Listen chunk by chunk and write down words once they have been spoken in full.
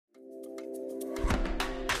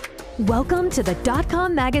Welcome to the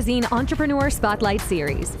DotCom Magazine Entrepreneur Spotlight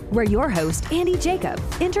Series, where your host, Andy Jacob,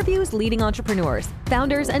 interviews leading entrepreneurs,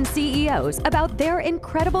 founders, and CEOs about their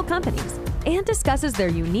incredible companies and discusses their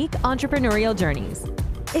unique entrepreneurial journeys.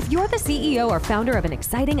 If you're the CEO or founder of an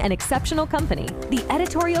exciting and exceptional company, the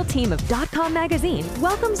editorial team of DotCom Magazine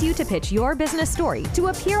welcomes you to pitch your business story to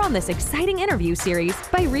appear on this exciting interview series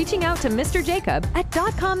by reaching out to Mr. Jacob at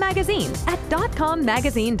DotCom Magazine at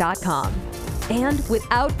dotcommagazine.com. And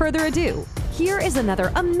without further ado, here is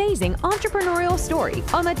another amazing entrepreneurial story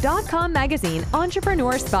on the DotCom Magazine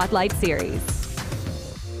Entrepreneur Spotlight Series.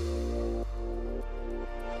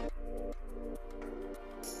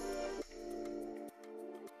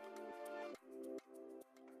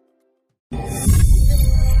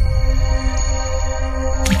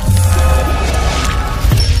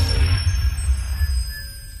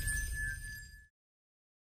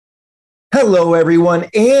 Hello, everyone.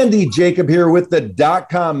 Andy Jacob here with the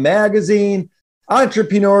DotCom Magazine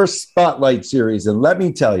Entrepreneur Spotlight Series. And let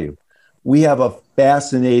me tell you, we have a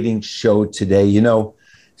fascinating show today. You know,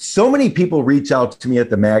 so many people reach out to me at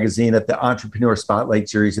the magazine, at the Entrepreneur Spotlight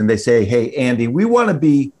Series, and they say, hey, Andy, we want to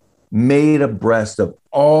be made abreast of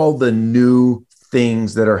all the new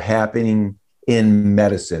things that are happening in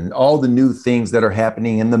medicine, all the new things that are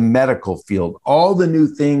happening in the medical field, all the new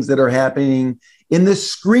things that are happening in the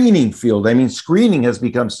screening field. I mean, screening has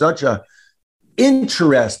become such a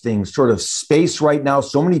interesting sort of space right now.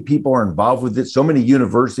 So many people are involved with it. So many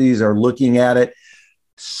universities are looking at it.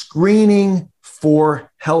 Screening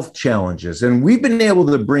for health challenges. And we've been able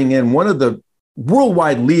to bring in one of the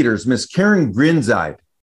worldwide leaders, Miss Karen Grinzaid.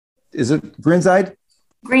 Is it Grinzaid?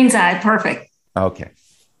 Grinzaid, perfect. Okay.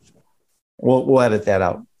 We'll edit that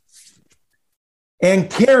out.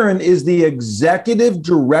 And Karen is the executive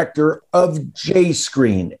director of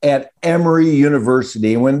JScreen at Emory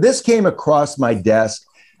University. And when this came across my desk,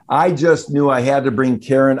 I just knew I had to bring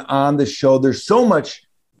Karen on the show. There's so much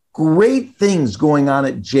great things going on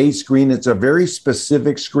at JScreen. It's a very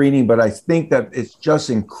specific screening, but I think that it's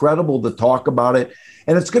just incredible to talk about it.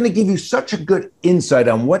 And it's going to give you such a good insight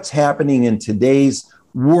on what's happening in today's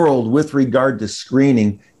world with regard to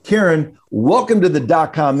screening. Karen, welcome to the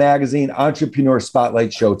DotCom Magazine Entrepreneur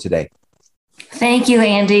Spotlight Show today. Thank you,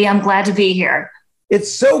 Andy. I'm glad to be here.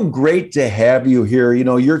 It's so great to have you here. You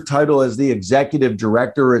know, your title as the executive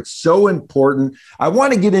director, it's so important. I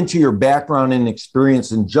want to get into your background and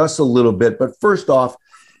experience in just a little bit. But first off,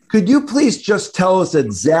 could you please just tell us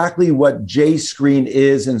exactly what JScreen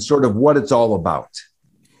is and sort of what it's all about?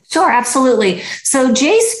 Sure, absolutely. So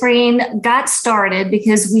JScreen got started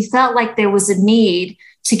because we felt like there was a need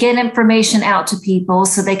to get information out to people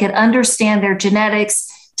so they could understand their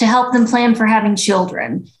genetics, to help them plan for having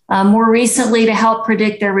children, more recently to help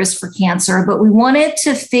predict their risk for cancer. But we wanted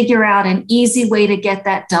to figure out an easy way to get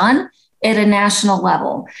that done at a national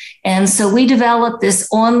level. And so we developed this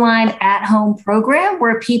online at-home program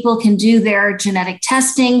where people can do their genetic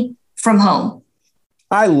testing from home.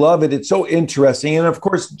 I love it. It's so interesting. And of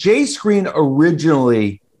course, JScreen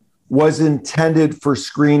originally was intended for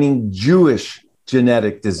screening Jewish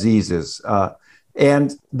genetic diseases.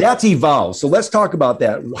 And that's evolved. So let's talk about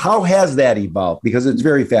that. How has that evolved? Because it's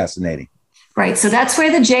very fascinating. Right. So that's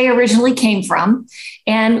where the J originally came from.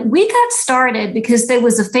 And we got started because there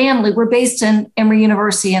was a family. We're based in Emory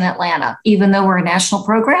University in Atlanta, even though we're a national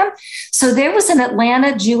program. So there was an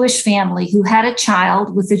Atlanta Jewish family who had a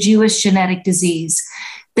child with a Jewish genetic disease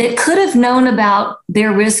that could have known about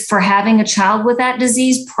their risk for having a child with that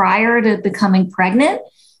disease prior to becoming pregnant,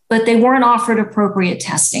 but they weren't offered appropriate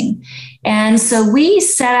testing. And so we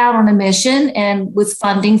set out on a mission, and with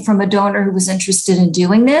funding from a donor who was interested in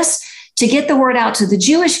doing this, to get the word out to the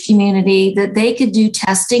Jewish community that they could do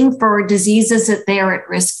testing for diseases that they are at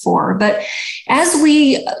risk for. But as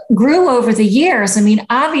we grew over the years, I mean,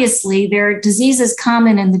 obviously there are diseases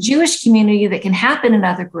common in the Jewish community that can happen in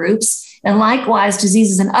other groups, and likewise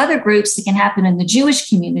diseases in other groups that can happen in the Jewish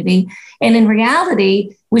community. And in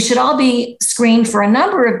reality, we should all be screened for a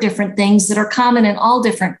number of different things that are common in all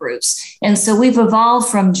different groups. And so we've evolved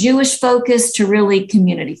from Jewish focused to really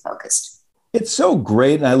community focused. It's so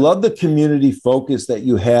great. And I love the community focus that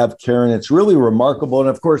you have, Karen. It's really remarkable. And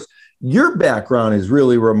of course, your background is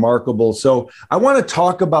really remarkable. So I want to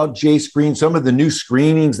talk about JScreen. Some of the new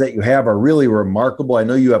screenings that you have are really remarkable. I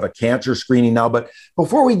know you have a cancer screening now, but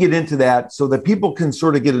before we get into that, so that people can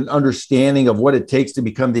sort of get an understanding of what it takes to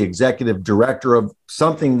become the executive director of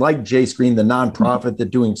something like JScreen, the nonprofit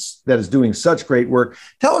that is doing such great work,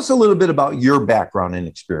 tell us a little bit about your background and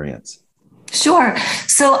experience. Sure.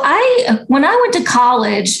 So when I went to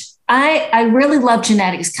college, I really love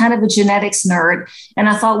genetics, kind of a genetics nerd. And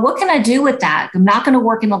I thought, what can I do with that? I'm not going to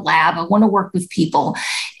work in a lab. I want to work with people.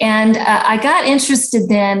 And I got interested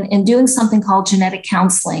then in doing something called genetic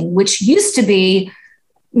counseling, which used to be,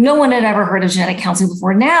 no one had ever heard of genetic counseling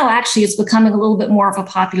before. Now, actually, it's becoming a little bit more of a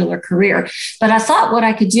popular career. But I thought what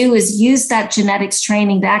I could do is use that genetics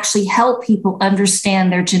training to actually help people understand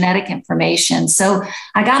their genetic information. So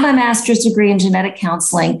I got my master's degree in genetic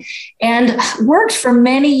counseling and worked for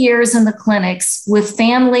many years in the clinics with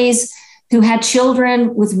families who had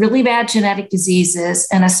children with really bad genetic diseases.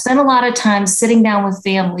 And I spent a lot of time sitting down with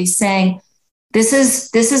families saying, this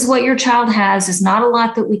is what your child has. There's not a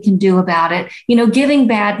lot that we can do about it, giving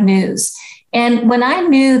bad news. And when I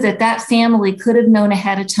knew that that family could have known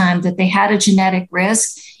ahead of time that they had a genetic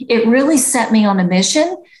risk, it really set me on a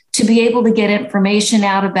mission to be able to get information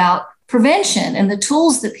out about prevention and the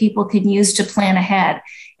tools that people can use to plan ahead,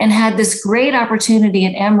 and had this great opportunity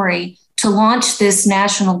at Emory to launch this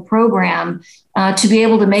national program to be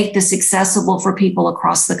able to make this accessible for people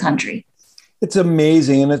across the country. It's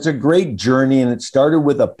amazing, and it's a great journey, and it started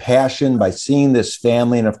with a passion by seeing this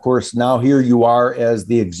family. And of course, now here you are as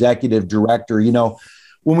the executive director.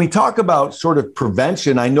 When we talk about sort of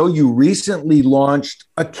prevention, I know you recently launched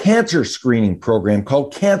a cancer screening program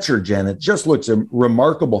called CancerGen. It just looks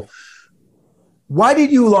remarkable. Why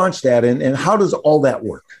did you launch that, and how does all that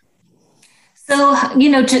work? So,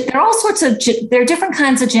 there are all sorts of, there are different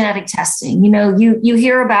kinds of genetic testing. You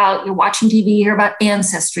hear about, you're watching TV, you hear about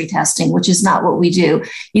ancestry testing, which is not what we do.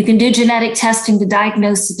 You can do genetic testing to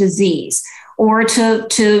diagnose a disease, or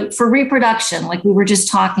for reproduction, like we were just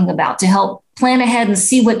talking about, to help plan ahead and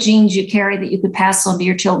see what genes you carry that you could pass on to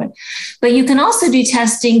your children. But you can also do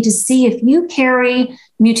testing to see if you carry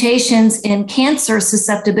mutations in cancer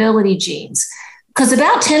susceptibility genes. Because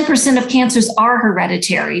about 10% of cancers are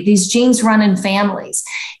hereditary. These genes run in families.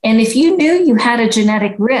 And if you knew you had a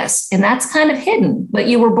genetic risk, and that's kind of hidden, but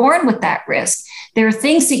you were born with that risk, there are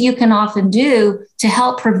things that you can often do to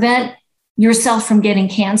help prevent yourself from getting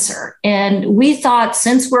cancer. And we thought,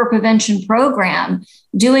 since we're a prevention program,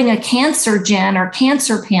 doing a CancerGen or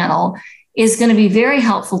cancer panel is going to be very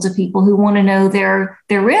helpful to people who want to know their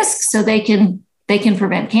risks so they can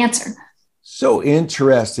prevent cancer. So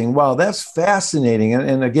interesting. Wow, that's fascinating.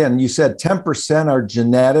 And again, you said 10% are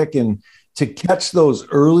genetic, and to catch those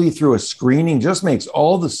early through a screening just makes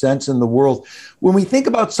all the sense in the world. When we think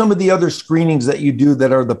about some of the other screenings that you do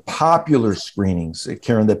that are the popular screenings,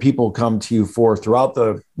 Karen, that people come to you for throughout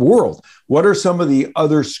the world, what are some of the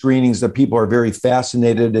other screenings that people are very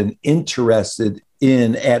fascinated and interested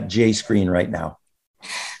in at JScreen right now?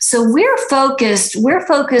 So we're focused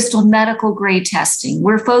on medical grade testing.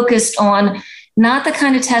 We're focused on not the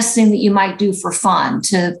kind of testing that you might do for fun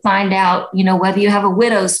to find out, whether you have a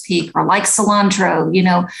widow's peak or like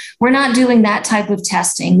cilantro. We're not doing that type of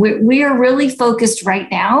testing. We are really focused right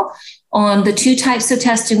now on the two types of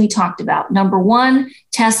testing we talked about. Number one,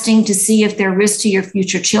 testing to see if there are risks to your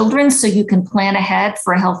future children so you can plan ahead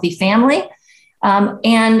for a healthy family,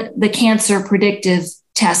 and the cancer predictive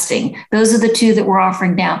testing. Those are the two that we're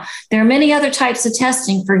offering now. There are many other types of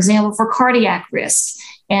testing, for example, for cardiac risk.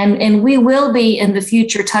 And we will be in the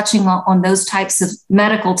future touching on those types of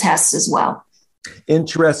medical tests as well.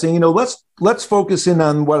 Interesting. Let's focus in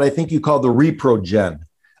on what I think you call the ReproGen.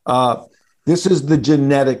 This is the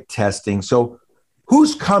genetic testing. So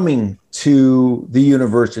who's coming to the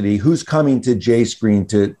university? Who's coming to JScreen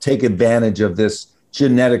to take advantage of this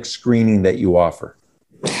genetic screening that you offer?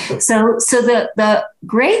 So the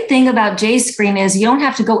great thing about JScreen is you don't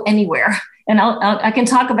have to go anywhere. And I can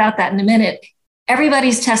talk about that in a minute.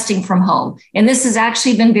 Everybody's testing from home. And this has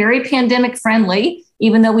actually been very pandemic friendly,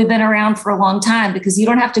 even though we've been around for a long time, because you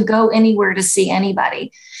don't have to go anywhere to see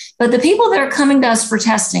anybody. But the people that are coming to us for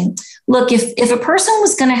testing, look, if a person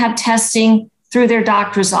was going to have testing through their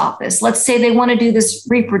doctor's office, let's say they want to do this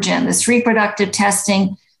ReproGen, this reproductive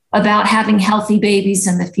testing about having healthy babies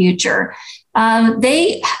in the future,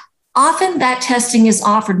 often that testing is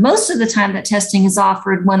offered. Most of the time that testing is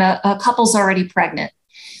offered when a couple's already pregnant.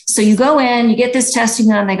 So you go in, you get this testing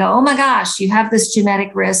done, and they go, oh my gosh, you have this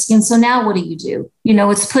genetic risk. And so now what do?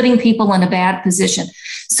 It's putting people in a bad position.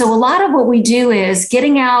 So a lot of what we do is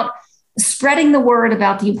getting out, spreading the word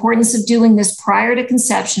about the importance of doing this prior to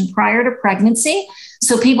conception, prior to pregnancy,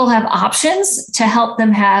 so people have options to help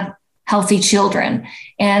them have healthy children.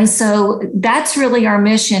 And so that's really our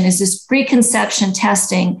mission, is this preconception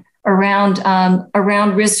testing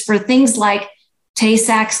around risk for things like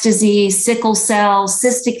Tay-Sachs disease, sickle cell,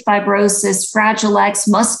 cystic fibrosis, Fragile X,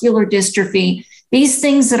 muscular dystrophy, these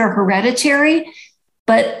things that are hereditary.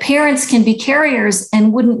 but parents can be carriers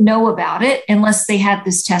and wouldn't know about it unless they had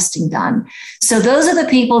this testing done. So those are the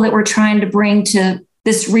people that we're trying to bring to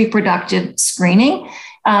this reproductive screening.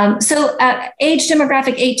 Age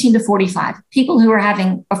demographic 18 to 45, people who are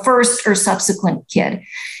having a first or subsequent kid.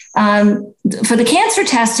 For the cancer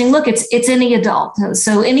testing, look, it's any adult.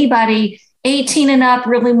 So anybody 18 and up,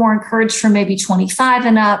 really more encouraged from maybe 25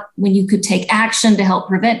 and up, when you could take action to help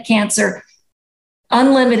prevent cancer.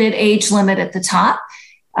 Unlimited age limit at the top.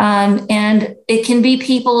 And it can be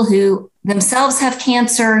people who themselves have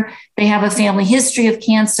cancer, they have a family history of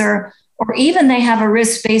cancer, or even they have a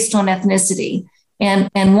risk based on ethnicity and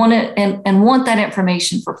want that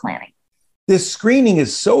information for planning. This screening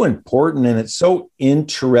is so important and it's so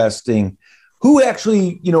interesting. Who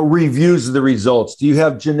actually, reviews the results? Do you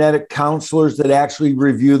have genetic counselors that actually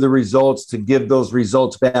review the results to give those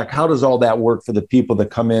results back? How does all that work for the people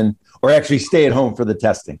that come in or actually stay at home for the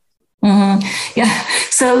testing? Mm-hmm. Yeah.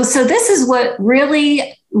 So this is what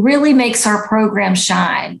really, really makes our program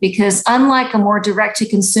shine, because unlike a more direct to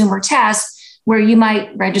consumer test where you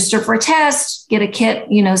might register for a test, get a kit,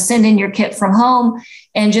 send in your kit from home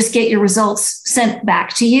and just get your results sent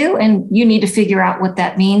back to you, and you need to figure out what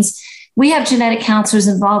that means. We have genetic counselors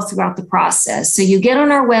involved throughout the process. So you get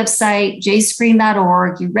on our website,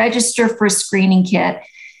 jscreen.org, you register for a screening kit.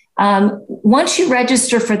 Once you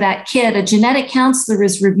register for that kit, a genetic counselor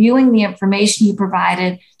is reviewing the information you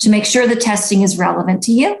provided to make sure the testing is relevant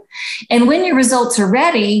to you. And when your results are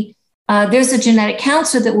ready, there's a genetic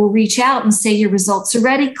counselor that will reach out and say, your results are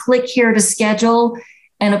ready. Click here to schedule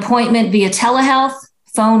an appointment via telehealth,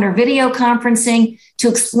 phone or video conferencing to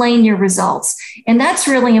explain your results. And that's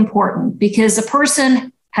really important because a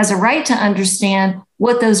person has a right to understand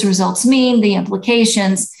what those results mean, the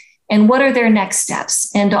implications, and what are their next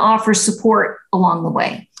steps, and to offer support along the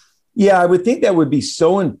way. Yeah, I would think that would be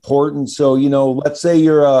so important. So, let's say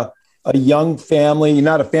you're a young family, you're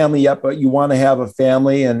not a family yet, but you want to have a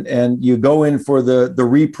family, and you go in for the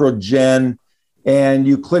ReproGen, and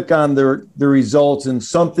you click on the results, and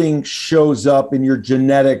something shows up in your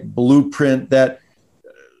genetic blueprint that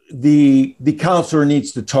the counselor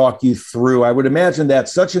needs to talk you through. I would imagine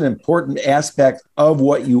that's such an important aspect of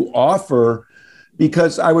what you offer,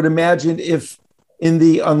 because I would imagine if in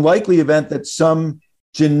the unlikely event that some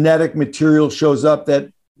genetic material shows up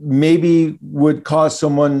that maybe would cause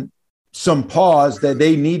someone some pause, that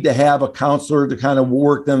they need to have a counselor to kind of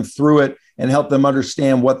work them through it and help them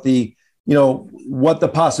understand what the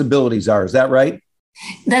possibilities are. Is that right?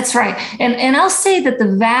 That's right. And I'll say that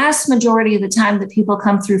the vast majority of the time that people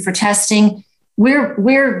come through for testing,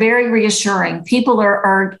 we're very reassuring. People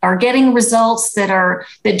are getting results that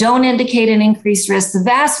don't indicate an increased risk the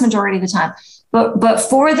vast majority of the time. But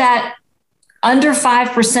for that under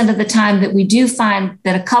 5% of the time that we do find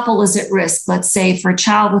that a couple is at risk, let's say for a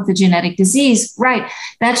child with a genetic disease, right,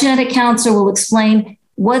 that genetic counselor will explain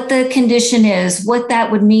what the condition is, what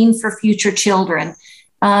that would mean for future children,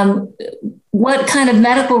 what kind of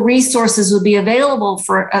medical resources would be available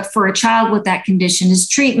for a child with that condition, is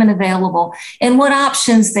treatment available, and what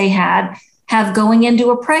options they have going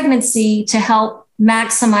into a pregnancy to help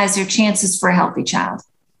maximize their chances for a healthy child.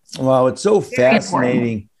 Wow, it's so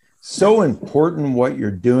fascinating. So important what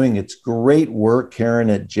you're doing. It's great work,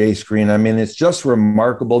 Karen, at JScreen. I mean, it's just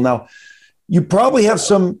remarkable. Now, you probably have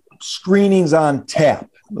some screenings on tap,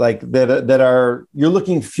 like that are you're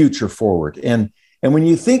looking future forward. And when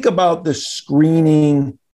you think about the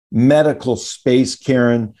screening medical space,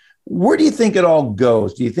 Karen, where do you think it all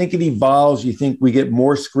goes? Do you think it evolves? Do you think we get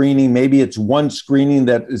more screening? Maybe it's one screening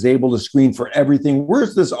that is able to screen for everything.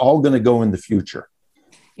 Where's this all going to go in the future?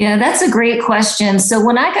 Yeah, that's a great question. So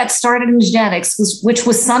when I got started in genetics, which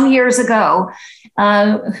was some years ago,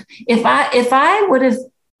 if I would have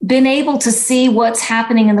been able to see what's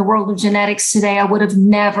happening in the world of genetics today, I would have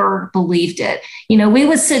never believed it. We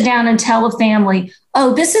would sit down and tell a family,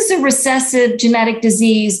 oh, this is a recessive genetic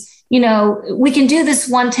disease. We can do this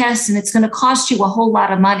one test and it's going to cost you a whole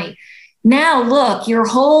lot of money. Now, look,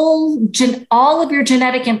 all of your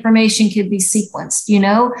genetic information can be sequenced.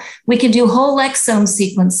 We can do whole exome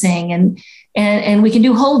sequencing and we can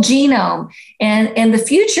do whole genome. And the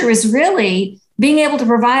future is really being able to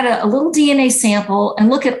provide a little DNA sample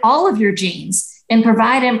and look at all of your genes and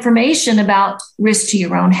provide information about risk to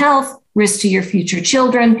your own health, risk to your future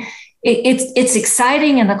children. It's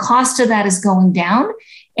exciting, and the cost of that is going down.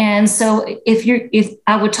 And so if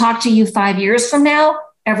I would talk to you 5 years from now,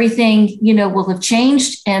 everything, will have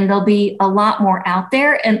changed and there'll be a lot more out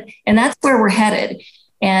there. And that's where we're headed.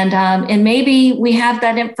 And maybe we have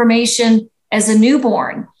that information as a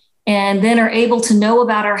newborn and then are able to know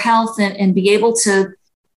about our health and be able to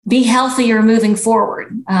be healthier moving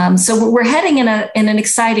forward. So we're heading in an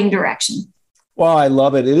exciting direction. Well, I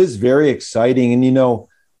love it. It is very exciting. And,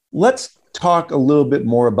 let's talk a little bit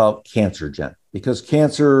more about cancer, Jen, because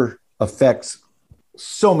cancer affects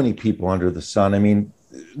so many people under the sun. I mean,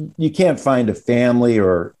 you can't find a family,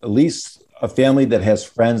 or at least a family that has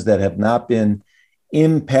friends that have not been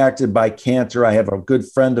impacted by cancer. I have a good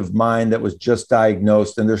friend of mine that was just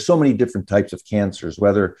diagnosed, and there's so many different types of cancers,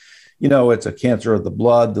 whether, it's a cancer of the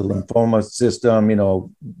blood, the lymphoma system,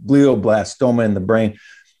 glioblastoma in the brain.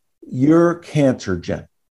 Your cancer, Jen,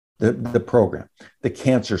 the program, the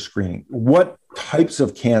cancer screening, what types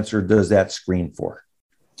of cancer does that screen for?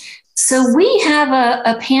 So we have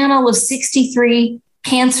a panel of 63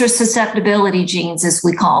 cancer susceptibility genes, as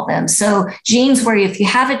we call them. So genes where if you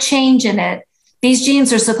have a change in it, these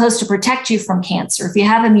genes are supposed to protect you from cancer. If you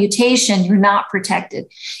have a mutation, you're not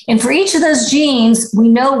protected. And for each of those genes, we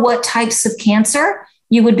know what types of cancer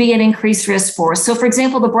you would be at increased risk for. So for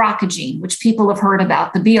example, the BRCA gene, which people have heard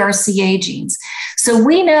about, the BRCA genes. So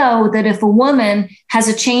we know that if a woman has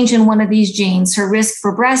a change in one of these genes, her risk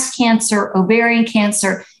for breast cancer, ovarian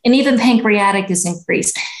cancer, and even pancreatic is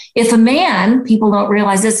increased. If a man, people don't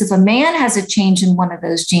realize this, if a man has a change in one of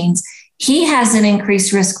those genes, he has an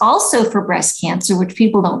increased risk also for breast cancer, which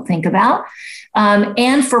people don't think about,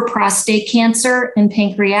 and for prostate cancer and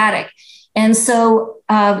pancreatic. And so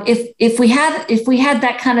if we had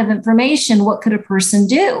that kind of information, what could a person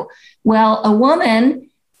do? Well, a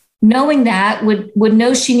woman, knowing that, would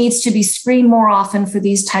know she needs to be screened more often for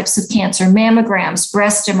these types of cancer, mammograms,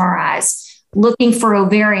 breast MRIs, looking for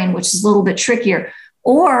ovarian, which is a little bit trickier,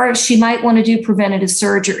 or she might want to do preventative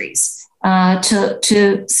surgeries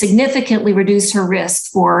to significantly reduce her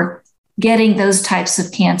risk for getting those types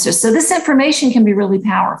of cancer. So this information can be really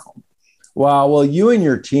powerful. Wow. Well, you and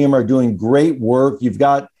your team are doing great work. You've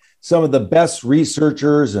got some of the best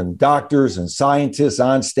researchers and doctors and scientists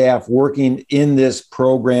on staff working in this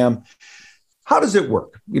program. How does it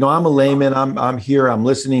work? I'm a layman. I'm here. I'm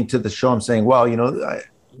listening to the show. I'm saying, well,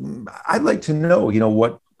 I'd like to know,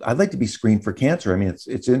 what I'd like to be screened for cancer. I mean,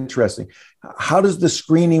 it's interesting. How does the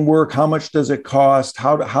screening work? How much does it cost?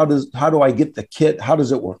 How do I get the kit? How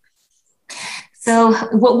does it work? So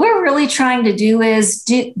what we're really trying to do is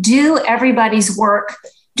do everybody's work,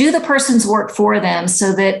 do the person's work for them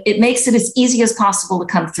so that it makes it as easy as possible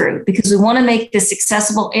to come through, because we want to make this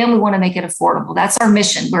accessible and we want to make it affordable. That's our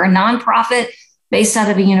mission. We're a nonprofit based out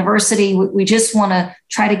of a university. We just want to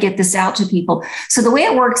try to get this out to people. So the way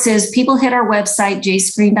it works is people hit our website,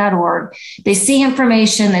 JScreen.org. They see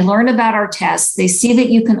information. They learn about our tests. They see that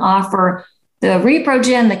you can offer the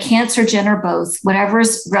ReproGen, the CancerGen, or both, whatever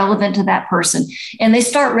is relevant to that person. And they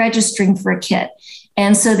start registering for a kit.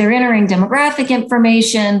 And so they're entering demographic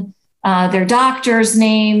information, their doctor's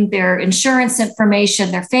name, their insurance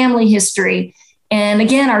information, their family history. And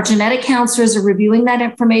again, our genetic counselors are reviewing that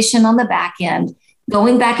information on the back end,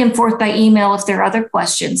 going back and forth by email if there are other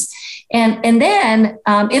questions. And then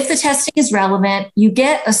if the testing is relevant, you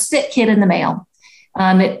get a spit kit in the mail.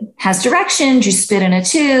 It has directions. You spit in a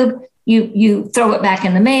tube. You throw it back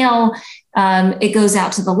in the mail. It goes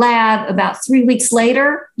out to the lab. About 3 weeks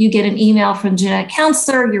later, you get an email from the genetic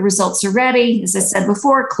counselor. Your results are ready. As I said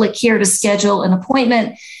before, click here to schedule an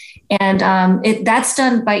appointment. And that's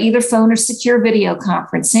done by either phone or secure video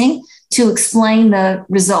conferencing to explain the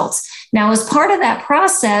results. Now, as part of that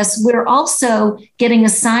process, we're also getting a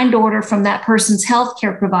signed order from that person's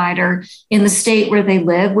healthcare provider in the state where they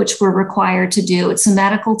live, which we're required to do. It's a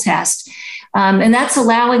medical test. And that's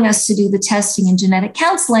allowing us to do the testing and genetic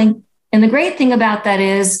counseling. And the great thing about that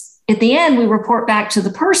is at the end, we report back to the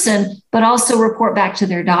person, but also report back to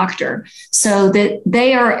their doctor so that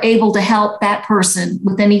they are able to help that person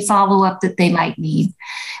with any follow-up that they might need.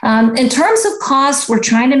 In terms of cost, we're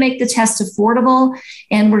trying to make the test affordable,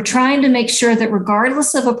 and we're trying to make sure that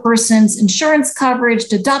regardless of a person's insurance coverage,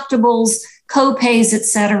 deductibles, co-pays, et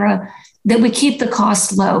cetera, that we keep the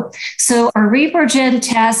cost low. So our ReproGen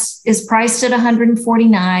test is priced at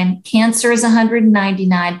 $149. Cancer is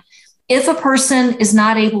 $199. If a person is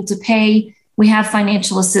not able to pay, we have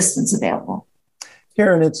financial assistance available.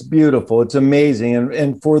 Karen, it's beautiful. It's amazing.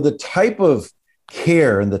 And for the type of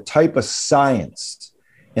care and the type of science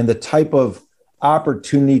and the type of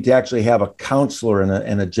opportunity to actually have a counselor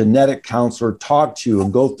and a genetic counselor talk to you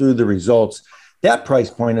and go through the results, that price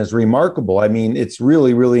point is remarkable. I mean, it's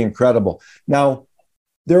really, really incredible. Now,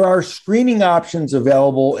 there are screening options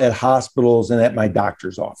available at hospitals and at my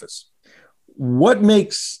doctor's office. What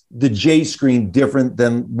makes the JScreen different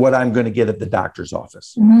than what I'm going to get at the doctor's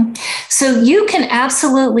office? Mm-hmm. So you can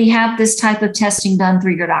absolutely have this type of testing done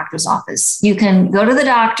through your doctor's office. You can go to the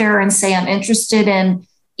doctor and say, I'm interested in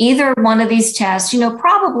either one of these tests,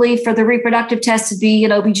 probably for the reproductive test, it'd be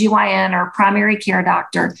an OBGYN or primary care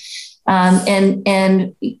doctor. And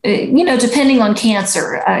depending on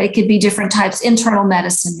cancer, it could be different types, internal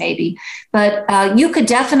medicine maybe, but you could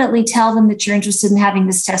definitely tell them that you're interested in having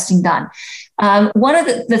this testing done. One of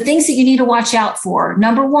the things that you need to watch out for,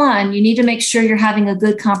 number one, you need to make sure you're having a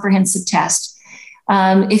good comprehensive test.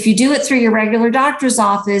 If you do it through your regular doctor's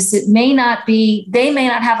office, they may not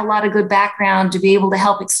have a lot of good background to be able to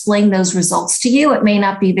help explain those results to you. It may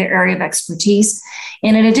not be their area of expertise.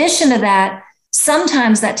 And in addition to that,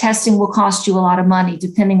 sometimes that testing will cost you a lot of money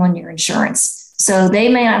depending on your insurance. So they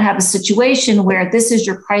may not have a situation where this is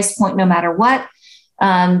your price point no matter what.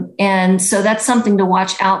 And so that's something to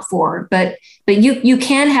watch out for. But you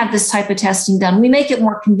can have this type of testing done. We make it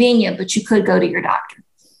more convenient, but you could go to your doctor.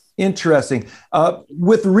 Interesting.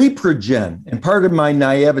 With Reprogen, and part of my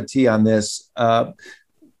naivety on this,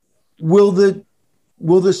 will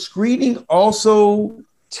the screening also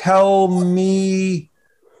tell me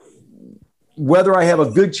whether I have a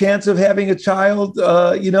good chance of having a child,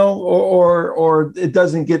 or it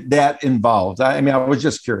doesn't get that involved? I was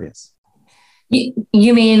just curious.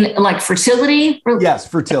 You mean like fertility? Yes,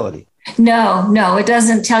 fertility. No, it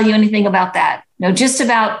doesn't tell you anything about that. No, just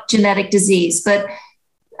about genetic disease. But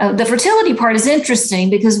the fertility part is interesting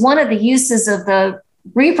because one of the uses of the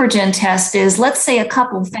Reprogen test is, let's say a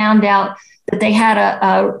couple found out that they had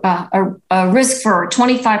a risk for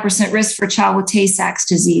 25% risk for a child with Tay-Sachs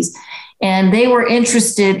disease, and they were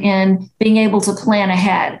interested in being able to plan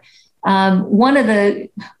ahead. One of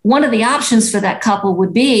the options for that couple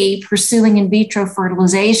would be pursuing in vitro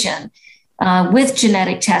fertilization with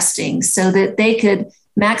genetic testing so that they could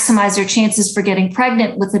maximize their chances for getting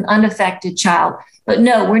pregnant with an unaffected child. But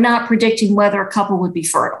no, we're not predicting whether a couple would be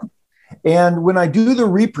fertile. And when I do the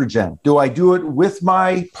Reprogen, do I do it with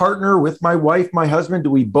my partner, with my wife, my husband?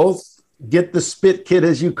 Do we both get the spit kit,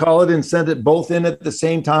 as you call it, and send it both in at the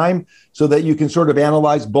same time so that you can sort of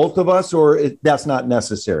analyze both of us, or that's not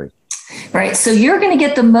necessary? Right. So you're going to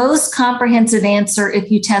get the most comprehensive answer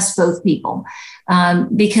if you test both people,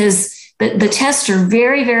 because the tests are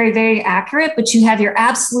very, very, very accurate, but you have your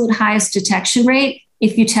absolute highest detection rate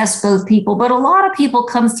if you test both people. But a lot of people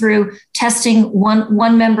come through testing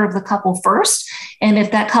one member of the couple first. And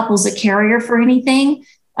if that couple's a carrier for anything,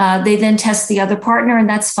 they then test the other partner, and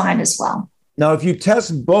that's fine as well. Now, if you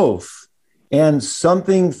test both and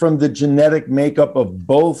something from the genetic makeup of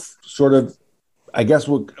both sort of, I guess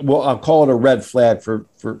I'll call it a red flag for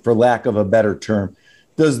lack of a better term,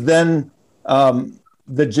 does then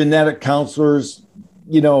the genetic counselors,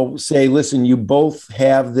 say, listen, you both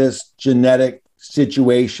have this genetic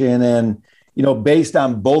situation, and, based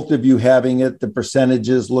on both of you having it, the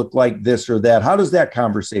percentages look like this or that? How does that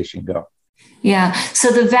conversation go? Yeah. So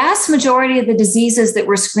the vast majority of the diseases that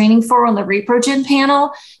we're screening for on the Reprogen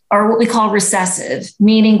panel are what we call recessive,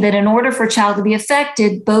 meaning that in order for a child to be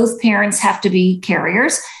affected, both parents have to be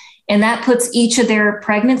carriers. And that puts each of their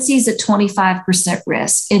pregnancies at 25%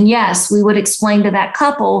 risk. And yes, we would explain to that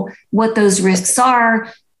couple what those risks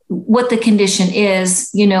are, what the condition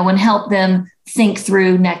is, and help them think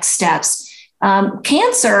through next steps.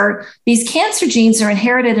 These cancer genes are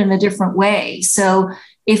inherited in a different way. So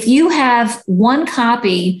if you have one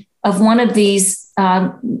copy of one of these,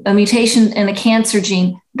 a mutation in a cancer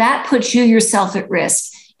gene, that puts you yourself at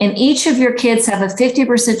risk. And each of your kids have a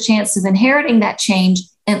 50% chance of inheriting that change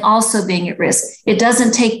and also being at risk. It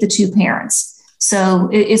doesn't take the two parents. So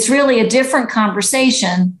it's really a different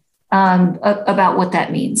conversation about what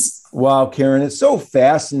that means. Wow, Karen, it's so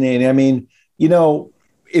fascinating.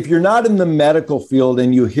 If you're not in the medical field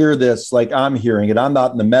and you hear this, like I'm hearing it, I'm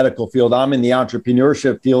not in the medical field, I'm in the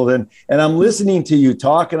entrepreneurship field, and I'm listening to you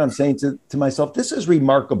talk, and I'm saying to myself, this is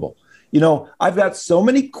remarkable. I've got so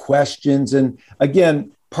many questions, and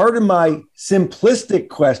again, part of my simplistic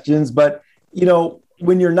questions, but,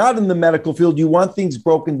 when you're not in the medical field, you want things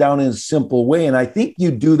broken down in a simple way. And I think you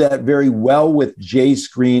do that very well with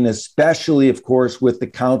JScreen, especially, of course, with the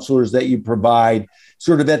counselors that you provide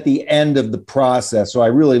sort of at the end of the process. So I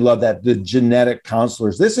really love that, the genetic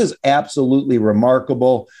counselors. This is absolutely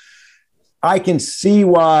remarkable. I can see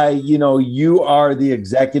why, you are the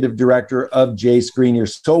executive director of JScreen. You're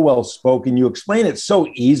so well spoken. You explain it so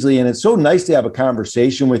easily, and it's so nice to have a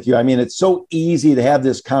conversation with you. It's so easy to have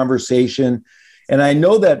this conversation. And I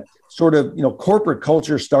know that sort of, corporate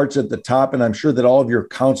culture starts at the top, and I'm sure that all of your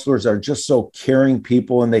counselors are just so caring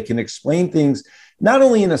people, and they can explain things not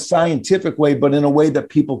only in a scientific way, but in a way that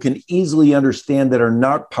people can easily understand that are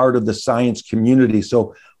not part of the science community.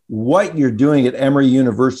 So what you're doing at Emory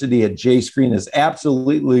University at JScreen is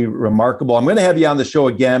absolutely remarkable. I'm going to have you on the show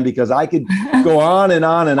again because I could go on and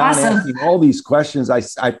on and Awesome. on asking all these questions. I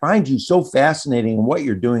find you so fascinating, and what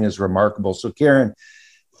you're doing is remarkable. So, Karen,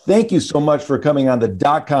 thank you so much for coming on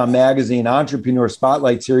the .com Magazine Entrepreneur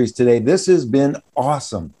Spotlight Series today. This has been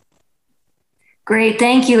awesome. Great.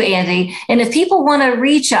 Thank you, Andy. And if people want to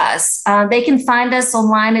reach us, they can find us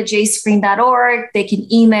online at jscreen.org. They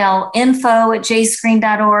can email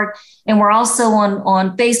info@jscreen.org. And we're also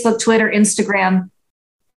on Facebook, Twitter, Instagram.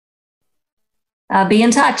 Be in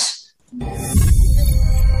touch.